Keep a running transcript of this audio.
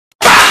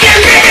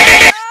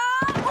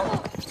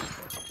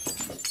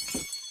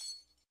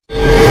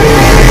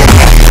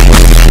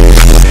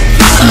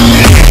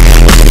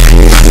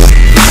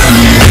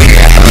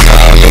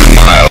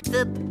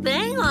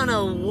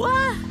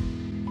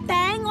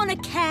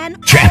fan.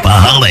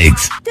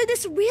 Trapaholics. They're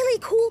this really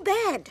cool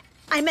band.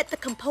 I met the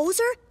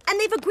composer, and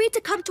they've agreed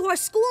to come to our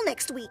school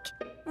next week.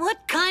 What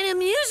kind of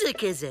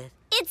music is it?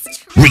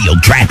 It's Real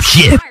trap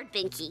shit. hard,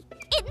 Binky.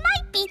 It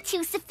might be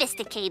too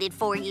sophisticated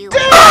for you.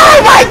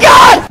 Oh my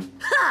god!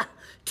 Ha!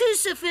 Too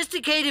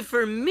sophisticated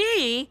for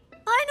me?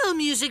 I know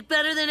music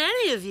better than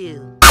any of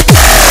you.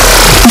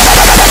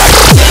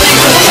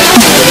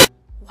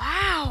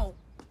 Wow.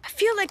 I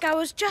feel like I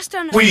was just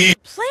on a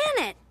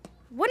planet.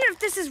 Wonder if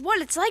this is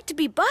what it's like to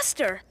be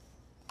Buster.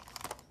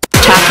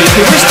 Taffy,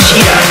 where's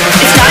Cheetah?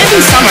 It's not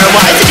even summer.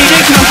 Why is the DJ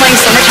keep on playing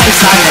Summertime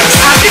Sadness?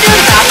 After you're in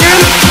the bathroom,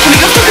 can we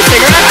go smoke a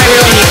cigarette? I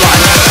really need one.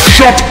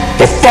 Shut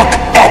the fuck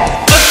up!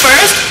 But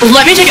first,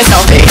 let me take a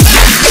selfie.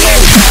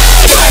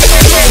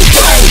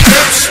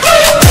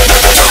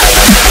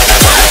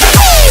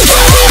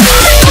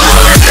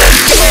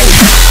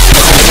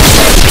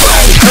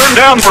 Turn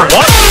down for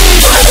what?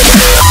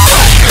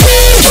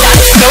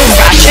 That's so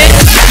ratchet.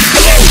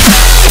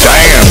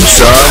 Damn,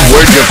 son,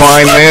 where'd you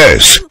find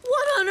this?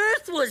 What on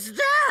earth was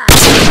that?